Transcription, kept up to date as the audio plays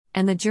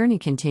And the journey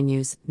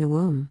continues.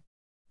 Nahum.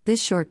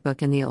 This short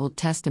book in the Old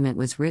Testament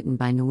was written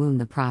by Nahum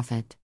the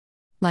prophet.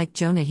 Like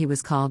Jonah, he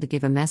was called to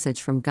give a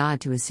message from God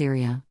to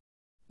Assyria.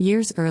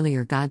 Years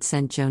earlier, God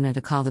sent Jonah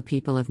to call the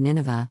people of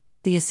Nineveh,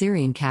 the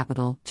Assyrian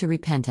capital, to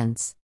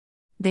repentance.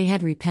 They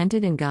had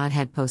repented and God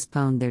had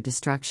postponed their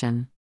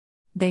destruction.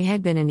 They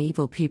had been an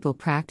evil people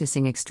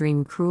practicing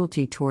extreme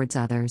cruelty towards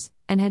others,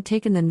 and had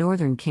taken the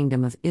northern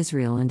kingdom of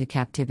Israel into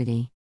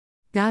captivity.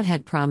 God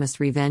had promised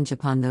revenge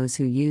upon those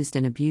who used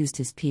and abused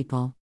his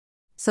people.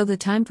 So the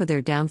time for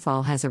their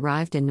downfall has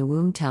arrived, and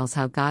Nahum tells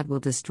how God will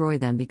destroy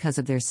them because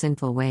of their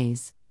sinful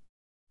ways.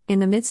 In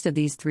the midst of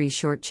these 3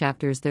 short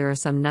chapters, there are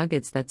some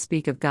nuggets that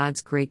speak of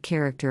God's great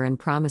character and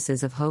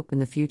promises of hope in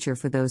the future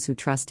for those who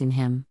trust in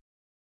him.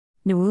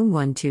 Nahum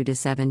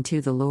 1:2-7.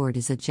 2 The Lord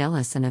is a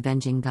jealous and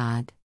avenging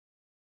God.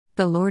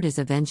 The Lord is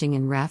avenging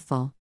and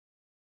wrathful.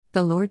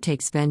 The Lord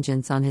takes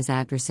vengeance on his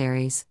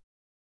adversaries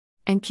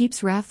and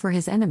keeps wrath for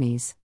his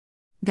enemies.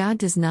 God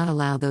does not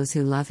allow those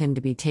who love him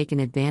to be taken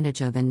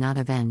advantage of and not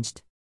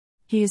avenged.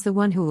 He is the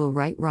one who will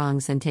right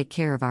wrongs and take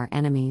care of our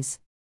enemies.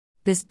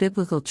 This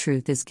biblical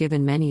truth is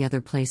given many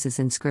other places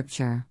in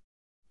Scripture.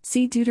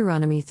 See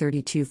Deuteronomy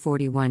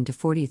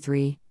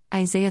 32:41-43,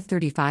 Isaiah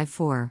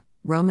 35:4,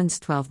 Romans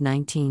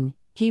 12:19,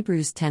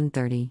 Hebrews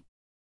 10:30.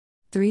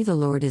 3 The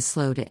Lord is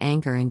slow to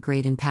anger and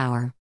great in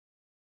power.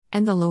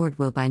 And the Lord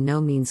will by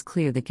no means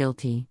clear the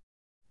guilty.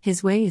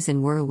 His way is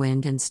in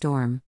whirlwind and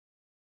storm.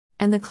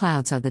 And the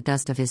clouds are the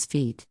dust of his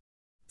feet.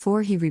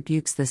 4 He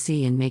rebukes the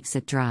sea and makes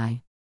it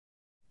dry.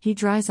 He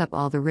dries up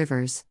all the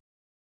rivers.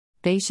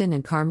 Bashan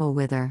and Carmel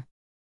wither.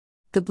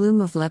 The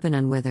bloom of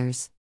Lebanon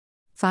withers.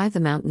 5 The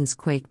mountains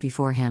quake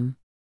before him.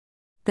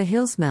 The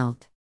hills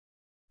melt.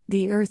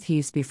 The earth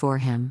heaves before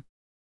him.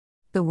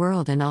 The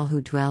world and all who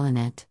dwell in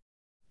it.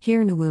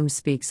 Here Nahum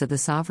speaks of the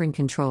sovereign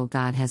control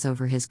God has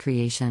over his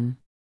creation.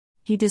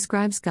 He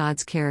describes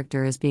God's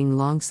character as being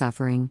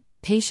long-suffering,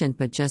 patient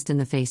but just in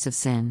the face of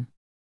sin.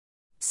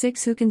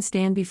 6 Who can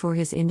stand before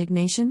his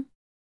indignation?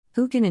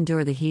 Who can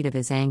endure the heat of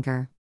his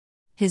anger?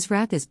 His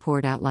wrath is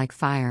poured out like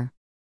fire,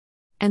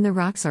 and the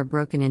rocks are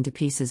broken into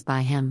pieces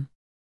by him.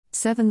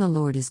 7 The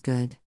Lord is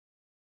good,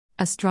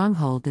 a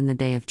stronghold in the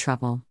day of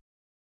trouble.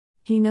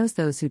 He knows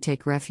those who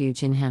take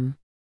refuge in him.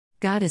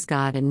 God is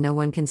God and no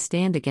one can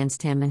stand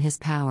against him and his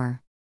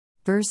power.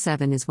 Verse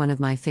 7 is one of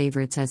my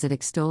favorites as it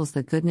extols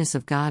the goodness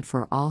of God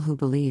for all who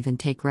believe and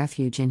take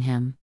refuge in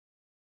him.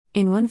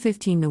 In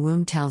 1:15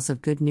 Nahum tells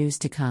of good news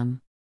to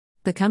come.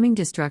 The coming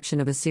destruction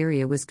of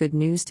Assyria was good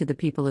news to the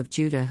people of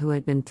Judah who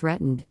had been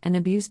threatened and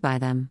abused by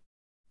them.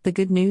 The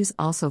good news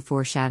also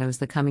foreshadows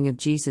the coming of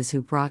Jesus,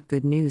 who brought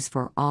good news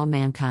for all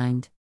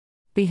mankind.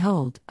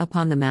 Behold,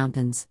 upon the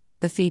mountains,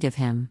 the feet of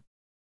him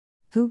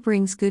who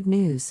brings good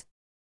news,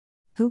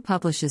 who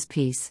publishes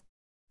peace.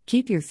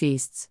 Keep your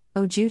feasts,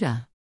 O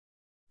Judah.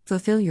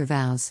 Fulfill your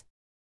vows.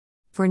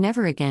 For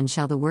never again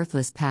shall the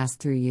worthless pass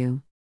through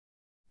you.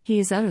 He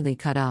is utterly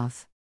cut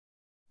off.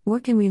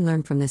 What can we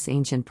learn from this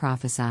ancient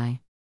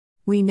prophecy?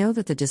 We know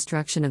that the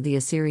destruction of the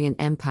Assyrian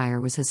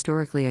Empire was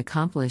historically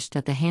accomplished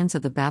at the hands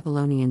of the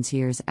Babylonians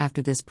years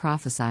after this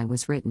prophecy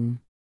was written.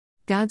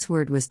 God's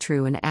word was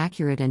true and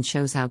accurate and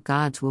shows how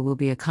God's will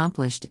be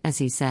accomplished, as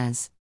he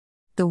says.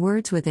 The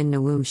words within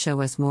Nahum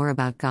show us more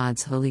about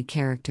God's holy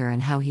character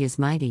and how he is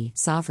mighty,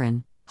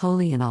 sovereign,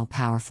 holy and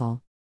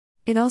all-powerful.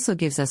 It also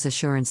gives us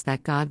assurance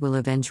that God will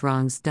avenge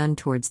wrongs done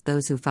towards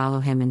those who follow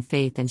him in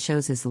faith and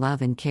shows his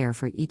love and care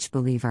for each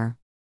believer.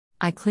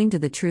 I cling to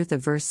the truth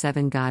of verse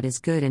 7. God is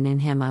good and in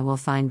him I will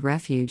find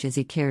refuge as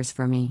he cares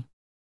for me.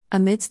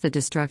 Amidst the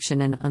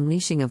destruction and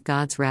unleashing of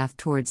God's wrath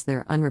towards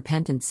their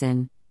unrepentant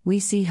sin, we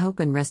see hope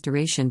and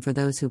restoration for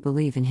those who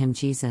believe in him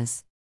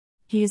Jesus.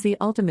 He is the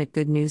ultimate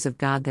good news of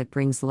God that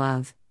brings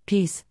love,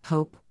 peace,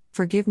 hope,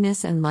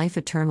 forgiveness and life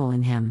eternal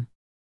in him.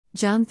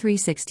 John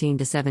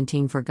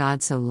 3:16-17 For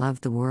God so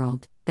loved the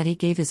world, that he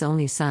gave his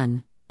only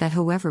Son, that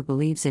whoever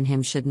believes in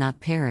him should not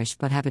perish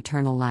but have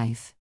eternal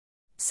life.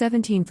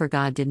 17 For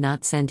God did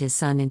not send his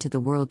Son into the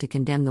world to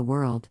condemn the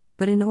world,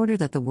 but in order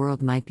that the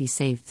world might be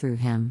saved through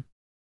him.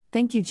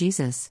 Thank you,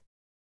 Jesus.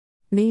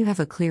 May you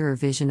have a clearer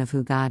vision of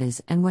who God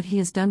is and what he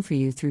has done for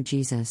you through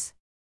Jesus.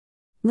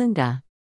 Linda.